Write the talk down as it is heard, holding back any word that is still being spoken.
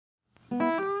Hey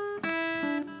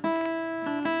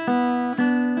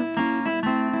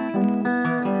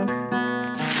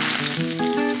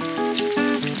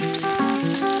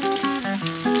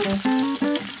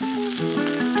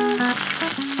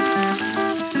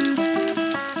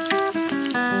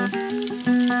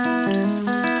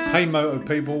moto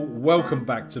people, welcome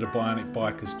back to the Bionic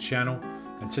Bikers channel,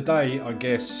 and today I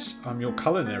guess I'm your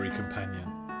culinary companion.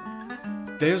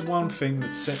 If there's one thing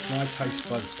that sets my taste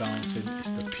buds dancing, it's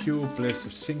the pure bliss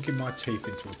of sinking my teeth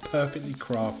into a perfectly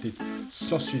crafted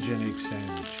sausage and egg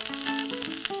sandwich.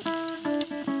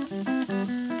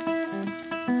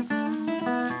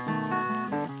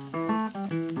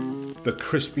 The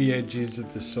crispy edges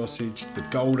of the sausage, the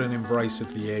golden embrace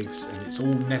of the eggs, and it's all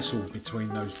nestled between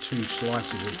those two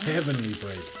slices of heavenly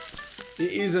bread.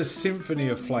 It is a symphony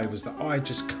of flavours that I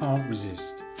just can't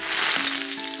resist.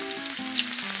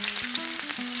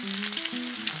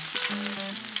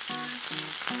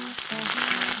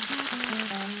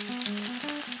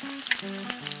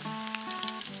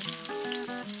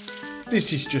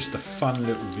 This is just a fun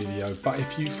little video, but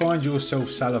if you find yourself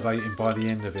salivating by the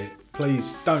end of it,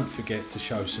 please don't forget to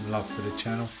show some love for the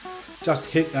channel. Just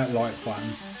hit that like button,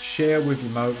 share with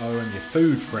your moto and your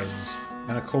food friends,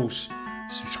 and of course,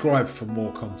 subscribe for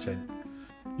more content.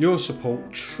 Your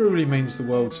support truly means the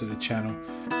world to the channel.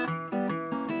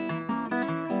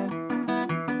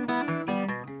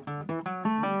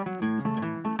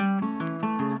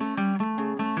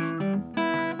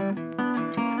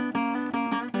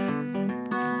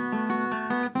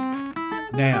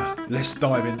 Now, let's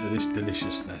dive into this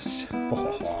deliciousness.